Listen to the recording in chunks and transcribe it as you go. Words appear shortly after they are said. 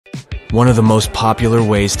One of the most popular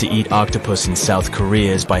ways to eat octopus in South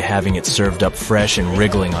Korea is by having it served up fresh and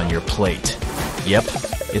wriggling on your plate. Yep,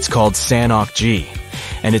 it's called sanokji,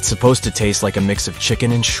 and it's supposed to taste like a mix of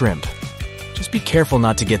chicken and shrimp. Just be careful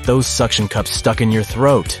not to get those suction cups stuck in your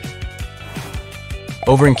throat.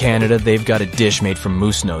 Over in Canada, they've got a dish made from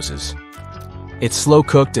moose noses. It's slow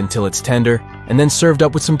cooked until it's tender, and then served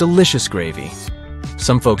up with some delicious gravy.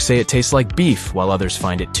 Some folks say it tastes like beef, while others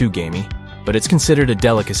find it too gamey, but it's considered a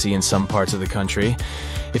delicacy in some parts of the country.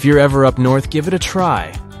 If you're ever up north, give it a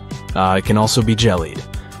try. It can also be jellied.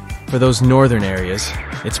 For those northern areas,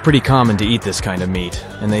 it's pretty common to eat this kind of meat,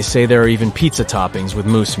 and they say there are even pizza toppings with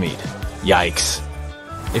moose meat. Yikes.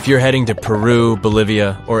 If you're heading to Peru,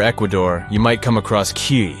 Bolivia, or Ecuador, you might come across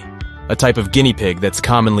cuy, a type of guinea pig that's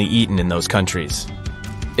commonly eaten in those countries.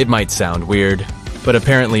 It might sound weird, but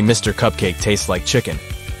apparently Mr. Cupcake tastes like chicken.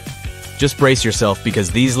 Just brace yourself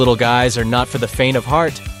because these little guys are not for the faint of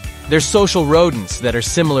heart. They're social rodents that are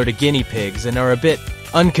similar to guinea pigs and are a bit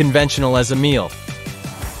unconventional as a meal.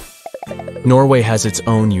 Norway has its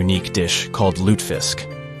own unique dish called lutefisk.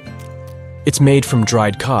 It's made from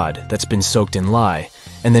dried cod that's been soaked in lye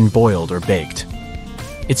and then boiled or baked.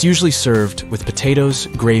 It's usually served with potatoes,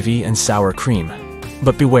 gravy, and sour cream.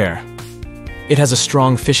 But beware, it has a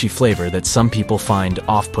strong fishy flavor that some people find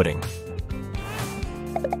off-putting.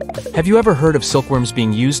 Have you ever heard of silkworms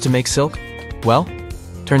being used to make silk? Well,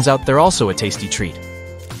 turns out they're also a tasty treat.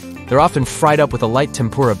 They're often fried up with a light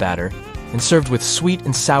tempura batter and served with sweet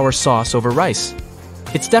and sour sauce over rice.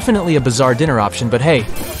 It's definitely a bizarre dinner option, but hey,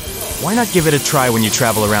 why not give it a try when you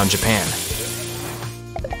travel around Japan?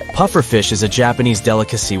 Pufferfish is a Japanese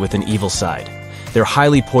delicacy with an evil side. Their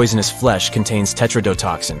highly poisonous flesh contains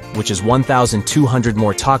tetrodotoxin, which is 1,200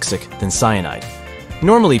 more toxic than cyanide.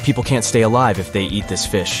 Normally, people can't stay alive if they eat this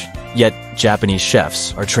fish, yet Japanese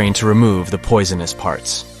chefs are trained to remove the poisonous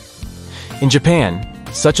parts. In Japan,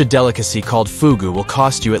 such a delicacy called fugu will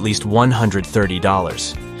cost you at least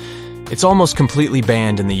 $130. It's almost completely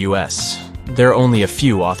banned in the US. There are only a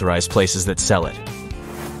few authorized places that sell it.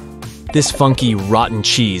 This funky, rotten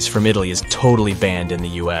cheese from Italy is totally banned in the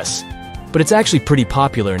US, but it's actually pretty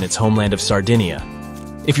popular in its homeland of Sardinia.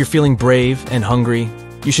 If you're feeling brave and hungry,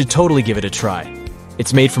 you should totally give it a try.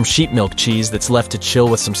 It's made from sheep milk cheese that's left to chill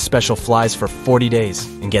with some special flies for 40 days.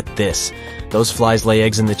 And get this, those flies lay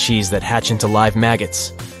eggs in the cheese that hatch into live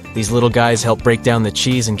maggots. These little guys help break down the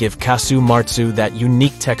cheese and give kasu marzu that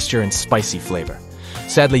unique texture and spicy flavor.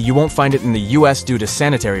 Sadly, you won't find it in the US due to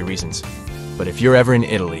sanitary reasons, but if you're ever in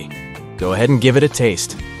Italy, go ahead and give it a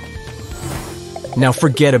taste. Now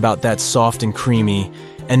forget about that soft and creamy,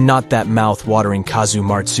 and not that mouth-watering kasu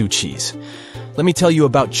marzu cheese. Let me tell you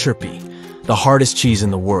about chirpy, the hardest cheese in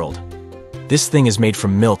the world. This thing is made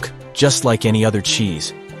from milk, just like any other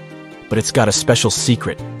cheese. But it's got a special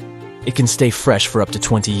secret. It can stay fresh for up to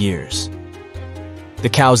 20 years. The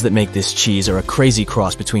cows that make this cheese are a crazy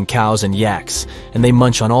cross between cows and yaks, and they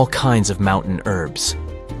munch on all kinds of mountain herbs.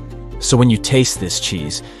 So when you taste this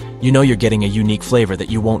cheese, you know you're getting a unique flavor that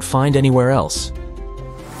you won't find anywhere else.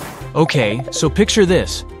 Okay, so picture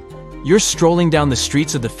this. You're strolling down the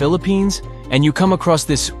streets of the Philippines, and you come across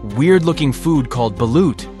this weird-looking food called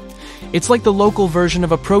balut. It's like the local version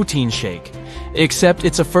of a protein shake, except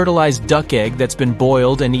it's a fertilized duck egg that's been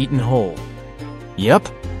boiled and eaten whole. Yep,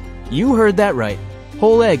 you heard that right.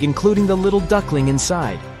 Whole egg, including the little duckling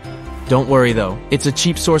inside. Don't worry though, it's a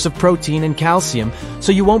cheap source of protein and calcium,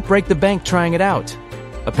 so you won't break the bank trying it out.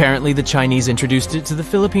 Apparently the Chinese introduced it to the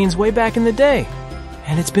Philippines way back in the day,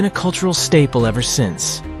 and it's been a cultural staple ever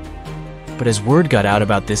since. But as word got out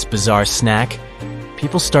about this bizarre snack,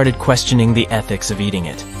 people started questioning the ethics of eating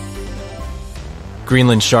it.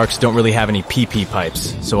 Greenland sharks don't really have any pee-pee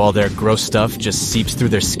pipes, so all their gross stuff just seeps through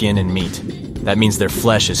their skin and meat. That means their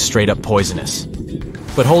flesh is straight up poisonous.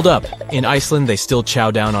 But hold up, in Iceland they still chow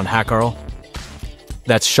down on hakkarl.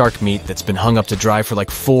 That's shark meat that's been hung up to dry for like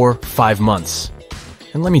 4-5 months.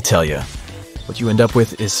 And let me tell you, what you end up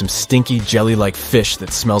with is some stinky jelly-like fish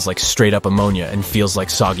that smells like straight-up ammonia and feels like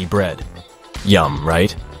soggy bread. Yum,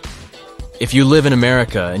 right? If you live in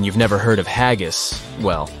America and you've never heard of haggis,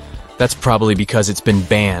 well, that's probably because it's been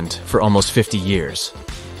banned for almost 50 years.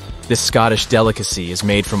 This Scottish delicacy is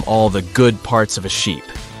made from all the good parts of a sheep,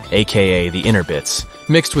 aka the inner bits,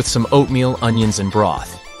 mixed with some oatmeal, onions, and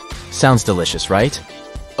broth. Sounds delicious, right?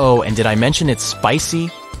 Oh, and did I mention it's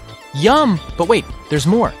spicy? Yum! But wait, there's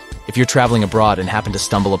more. If you're traveling abroad and happen to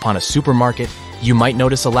stumble upon a supermarket, you might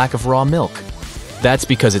notice a lack of raw milk. That's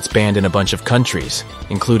because it's banned in a bunch of countries,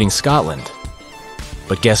 including Scotland.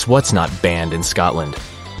 But guess what's not banned in Scotland?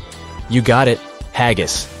 You got it,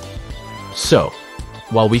 haggis. So,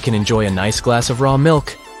 while we can enjoy a nice glass of raw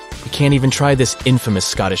milk, You can't even try this infamous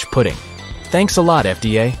Scottish pudding. Thanks a lot,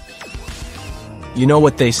 FDA. You know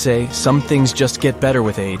what they say, some things just get better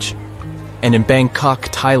with age. And in Bangkok,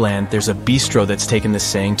 Thailand, there's a bistro that's taken this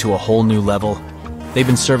saying to a whole new level. They've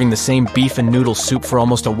been serving the same beef and noodle soup for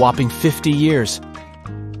almost a whopping 50 years.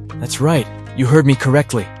 That's right, you heard me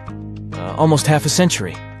correctly. Almost half a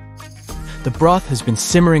century. The broth has been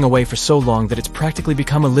simmering away for so long that it's practically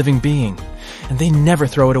become a living being, and they never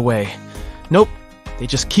throw it away. Nope, they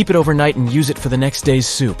just keep it overnight and use it for the next day's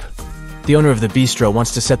soup. The owner of the bistro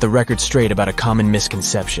wants to set the record straight about a common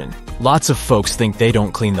misconception. Lots of folks think they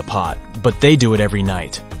don't clean the pot, but they do it every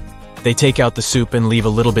night. They take out the soup and leave a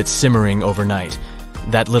little bit simmering overnight.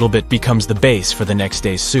 That little bit becomes the base for the next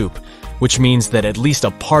day's soup, which means that at least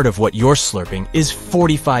a part of what you're slurping is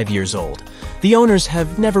 45 years old. The owners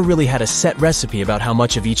have never really had a set recipe about how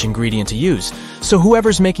much of each ingredient to use, so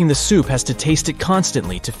whoever's making the soup has to taste it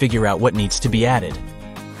constantly to figure out what needs to be added.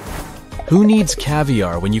 Who needs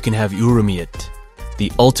caviar when you can have urumiit,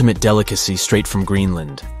 the ultimate delicacy straight from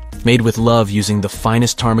Greenland, made with love using the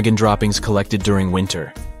finest ptarmigan droppings collected during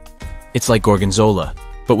winter? It's like gorgonzola,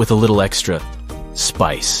 but with a little extra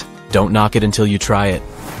spice. Don't knock it until you try it.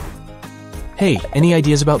 Hey, any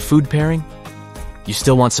ideas about food pairing? You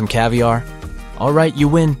still want some caviar? Alright, you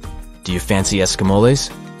win. Do you fancy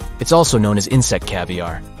escamoles? It's also known as insect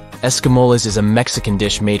caviar. Escamoles is a Mexican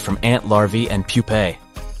dish made from ant larvae and pupae.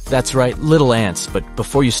 That's right, little ants, but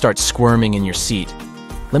before you start squirming in your seat,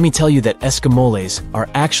 let me tell you that escamoles are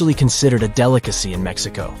actually considered a delicacy in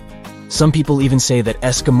Mexico. Some people even say that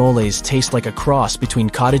escamoles taste like a cross between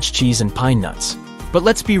cottage cheese and pine nuts. But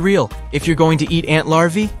let's be real, if you're going to eat ant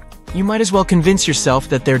larvae, you might as well convince yourself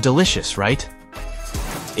that they're delicious, right?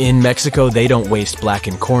 In Mexico, they don't waste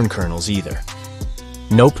blackened corn kernels either.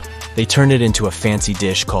 Nope, they turn it into a fancy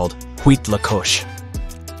dish called huitlacoche.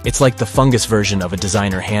 It's like the fungus version of a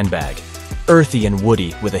designer handbag. Earthy and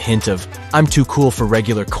woody with a hint of, I'm too cool for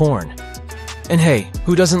regular corn. And hey,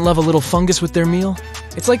 who doesn't love a little fungus with their meal?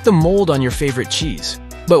 It's like the mold on your favorite cheese,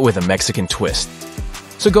 but with a Mexican twist.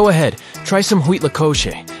 So go ahead, try some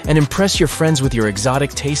huitlacoche and impress your friends with your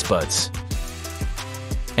exotic taste buds.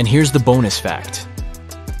 And here's the bonus fact.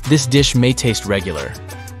 This dish may taste regular,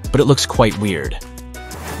 but it looks quite weird.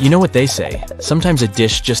 You know what they say, sometimes a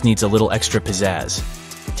dish just needs a little extra pizzazz.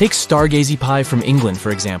 Take stargazy pie from England,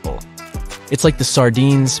 for example. It's like the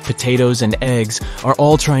sardines, potatoes, and eggs are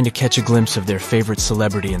all trying to catch a glimpse of their favorite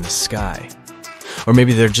celebrity in the sky. Or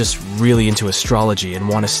maybe they're just really into astrology and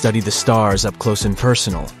want to study the stars up close and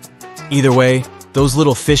personal. Either way, those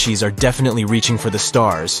little fishies are definitely reaching for the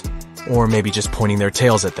stars, or maybe just pointing their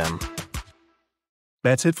tails at them.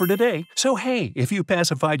 That's it for today. So hey, if you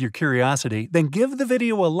pacified your curiosity, then give the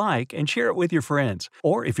video a like and share it with your friends.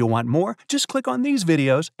 Or if you want more, just click on these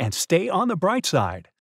videos and stay on the bright side.